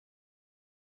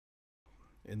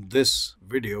In this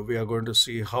video, we are going to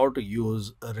see how to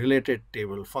use a related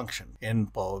table function in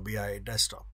Power BI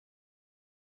Desktop.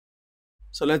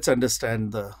 So let's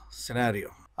understand the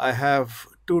scenario. I have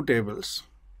two tables.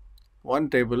 One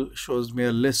table shows me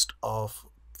a list of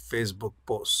Facebook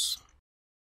posts.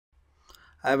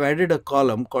 I've added a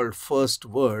column called first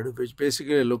word, which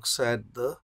basically looks at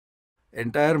the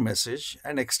entire message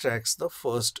and extracts the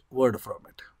first word from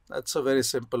it. That's a very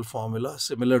simple formula,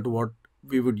 similar to what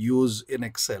we would use in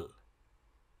Excel.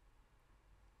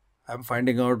 I'm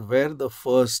finding out where the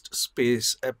first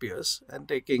space appears and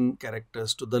taking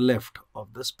characters to the left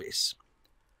of the space.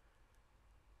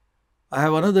 I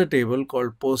have another table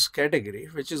called post category,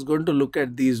 which is going to look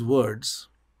at these words: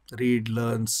 read,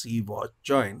 learn, see, watch,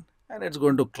 join, and it's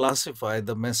going to classify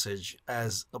the message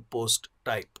as a post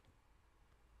type.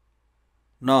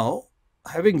 Now,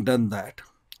 having done that,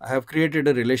 I have created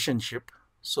a relationship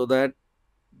so that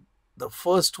the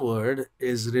first word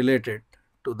is related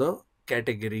to the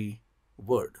category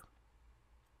word.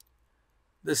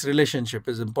 This relationship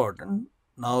is important.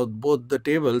 Now both the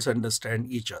tables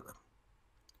understand each other.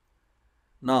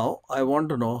 Now I want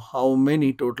to know how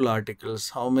many total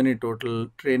articles, how many total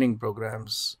training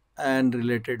programs and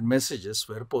related messages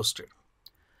were posted.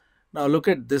 Now look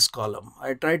at this column.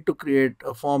 I tried to create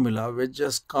a formula which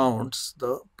just counts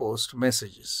the post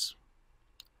messages.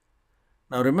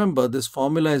 Now remember, this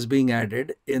formula is being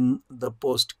added in the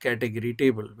post category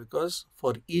table because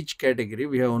for each category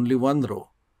we have only one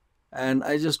row and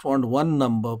I just want one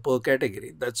number per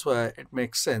category. That's why it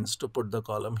makes sense to put the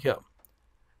column here.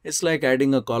 It's like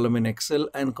adding a column in Excel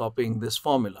and copying this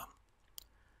formula.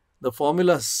 The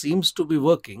formula seems to be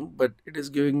working, but it is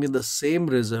giving me the same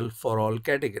result for all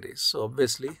categories. So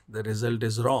obviously the result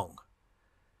is wrong.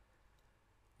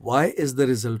 Why is the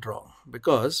result wrong?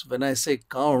 Because when I say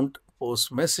count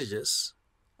post messages,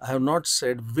 I have not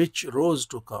said which rows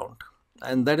to count,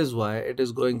 and that is why it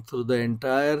is going through the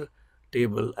entire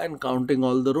table and counting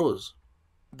all the rows.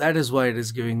 That is why it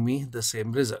is giving me the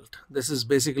same result. This is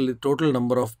basically the total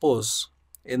number of posts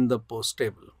in the post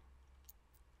table.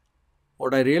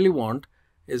 What I really want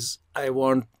is I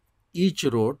want each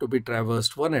row to be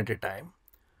traversed one at a time.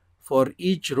 For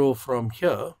each row from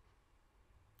here,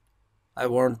 I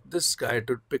want this guy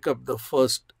to pick up the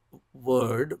first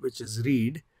word, which is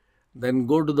read, then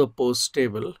go to the post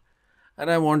table, and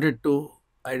I want it to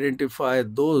identify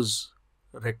those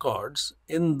records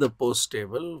in the post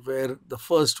table where the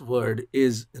first word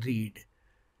is read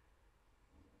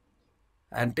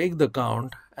and take the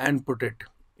count and put it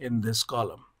in this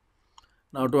column.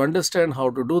 Now to understand how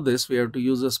to do this, we have to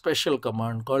use a special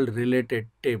command called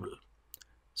RELATEDTABLE.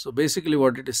 So basically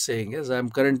what it is saying is I am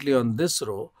currently on this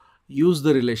row, use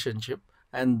the relationship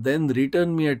and then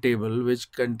return me a table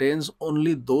which contains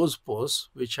only those posts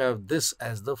which have this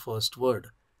as the first word,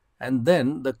 and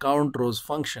then the count rows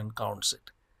function counts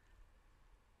it.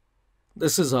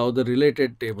 This is how the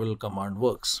RELATEDTABLE command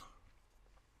works.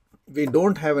 We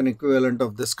don't have an equivalent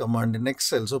of this command in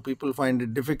Excel, so people find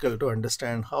it difficult to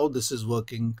understand how this is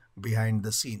working behind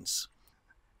the scenes.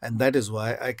 And that is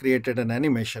why I created an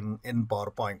animation in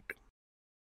PowerPoint.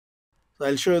 So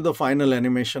I'll show you the final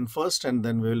animation first and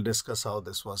then we will discuss how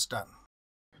this was done.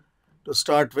 To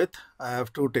start with, I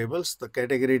have two tables, the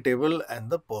category table and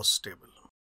the post table.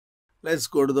 Let's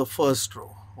go to the first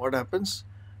row. What happens?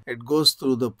 It goes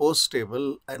through the post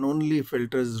table and only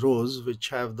filters rows which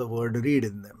have the word read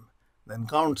in them, then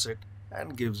counts it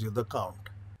and gives you the count.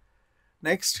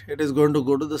 Next, it is going to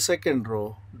go to the second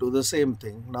row, do the same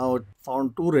thing. Now it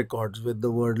found two records with the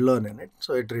word learn in it,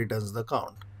 so it returns the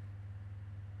count.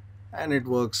 And it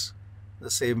works the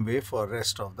same way for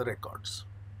rest of the records.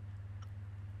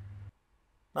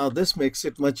 Now this makes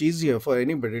it much easier for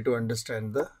anybody to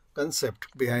understand the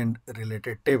concept behind a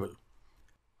related table.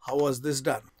 How was this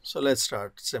done? So let's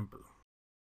start simple.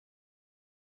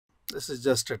 This is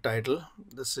just a title.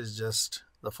 This is just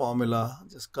the formula,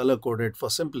 just color coded for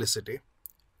simplicity.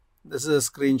 This is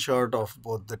a screenshot of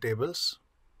both the tables.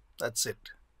 That's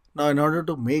it. Now in order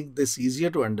to make this easier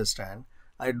to understand,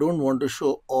 I don't want to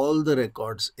show all the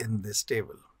records in this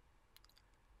table.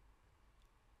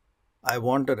 I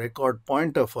want a record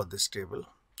pointer for this table,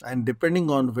 and depending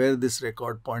on where this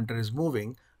record pointer is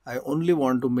moving, I only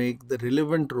want to make the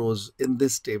relevant rows in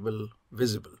this table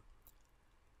visible.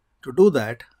 To do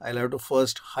that, I'll have to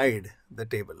first hide the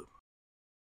table.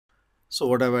 So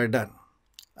what have I done?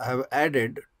 I have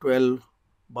added 12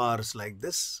 bars like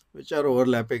this, which are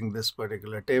overlapping this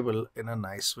particular table in a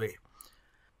nice way.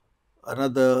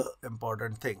 Another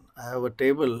important thing, I have a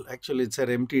table, actually it's an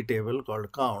empty table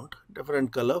called count,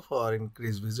 different color for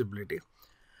increased visibility.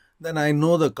 Then I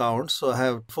know the count, so I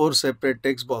have 4 separate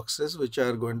text boxes which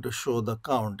are going to show the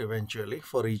count eventually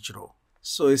for each row.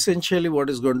 So essentially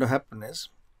what is going to happen is,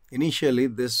 initially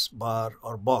this bar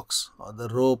or box or the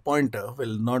row pointer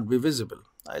will not be visible.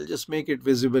 I'll just make it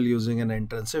visible using an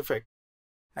entrance effect.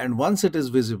 And once it is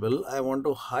visible, I want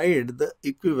to hide the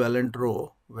equivalent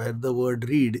row where the word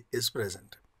read is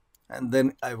present. And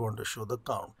then I want to show the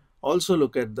count. Also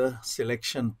look at the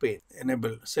selection pane.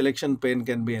 Selection pane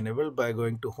can be enabled by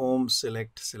going to Home,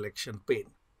 Select Selection pane.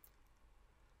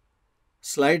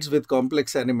 Slides with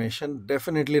complex animation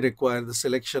definitely require the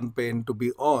selection pane to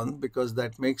be on because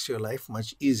that makes your life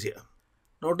much easier.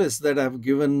 Notice that I've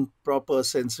given proper,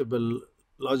 sensible,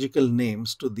 logical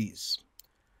names to these.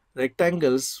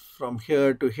 Rectangles from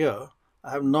here to here,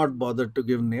 I have not bothered to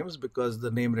give names because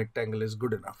the name rectangle is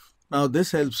good enough. Now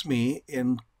this helps me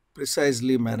in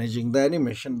precisely managing the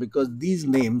animation because these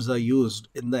names are used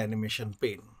in the animation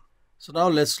pane. So now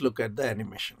let's look at the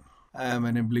animation. I am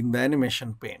enabling the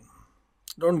animation pane.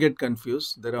 Don't get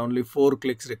confused, there are only 4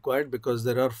 clicks required because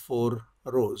there are 4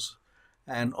 rows.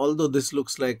 And although this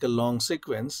looks like a long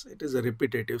sequence, it is a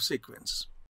repetitive sequence.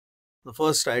 The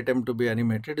first item to be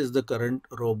animated is the current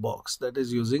row box, that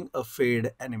is using a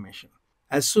fade animation.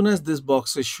 As soon as this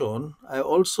box is shown, I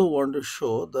also want to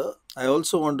show the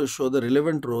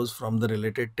relevant rows from the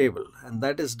related table, and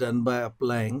that is done by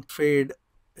applying fade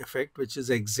effect, which is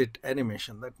exit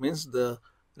animation. That means the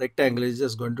rectangle is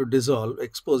just going to dissolve,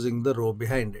 exposing the row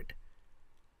behind it.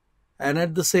 And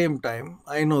at the same time,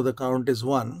 I know the count is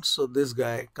 1, so this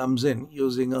guy comes in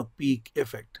using a peak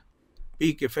effect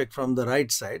from the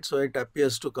right side, so it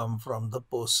appears to come from the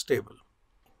post table.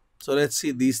 So let's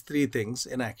see these 3 things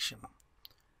in action.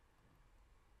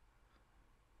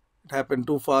 It happened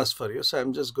too fast for you, so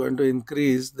I'm just going to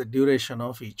increase the duration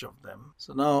of each of them.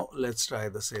 So now let's try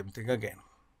the same thing again.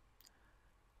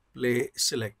 Play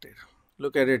selected.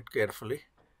 Look at it carefully.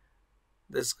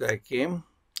 This guy came.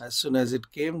 As soon as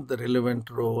it came, the relevant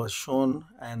row was shown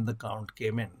and the count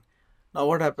came in. Now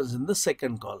what happens in the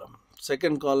second column?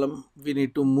 Second column, we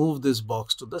need to move this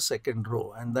box to the second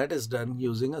row, and that is done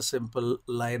using a simple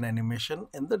line animation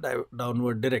in the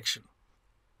downward direction.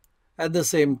 At the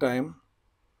same time,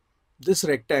 this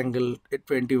rectangle at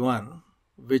 21,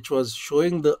 which was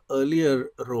showing the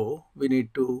earlier row, we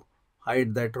need to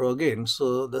hide that row again.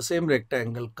 So the same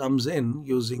rectangle comes in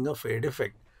using a fade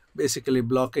effect, basically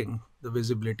blocking the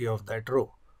visibility of that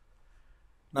row.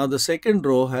 Now the second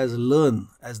row has learn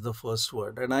as the first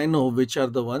word, and I know which are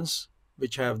the ones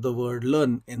which have the word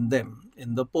learn in them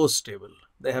in the post table.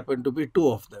 There happen to be 2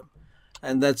 of them,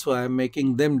 and that's why I'm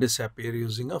making them disappear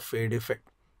using a fade effect.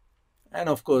 And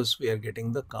of course we are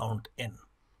getting the count in.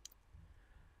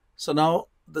 So now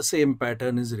the same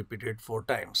pattern is repeated 4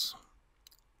 times.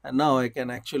 And now I can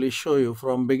actually show you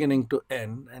from beginning to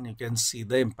end, and you can see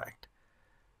the impact.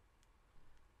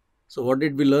 So what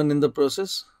did we learn in the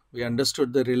process? We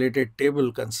understood the related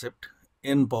table concept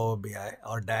in Power BI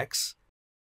or DAX.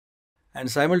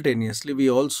 And simultaneously, we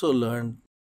also learned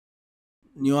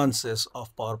nuances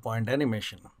of PowerPoint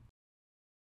animation.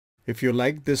 If you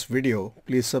liked this video,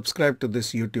 please subscribe to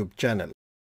this YouTube channel.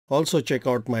 Also check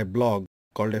out my blog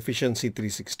called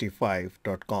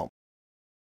efficiency365.com.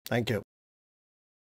 Thank you.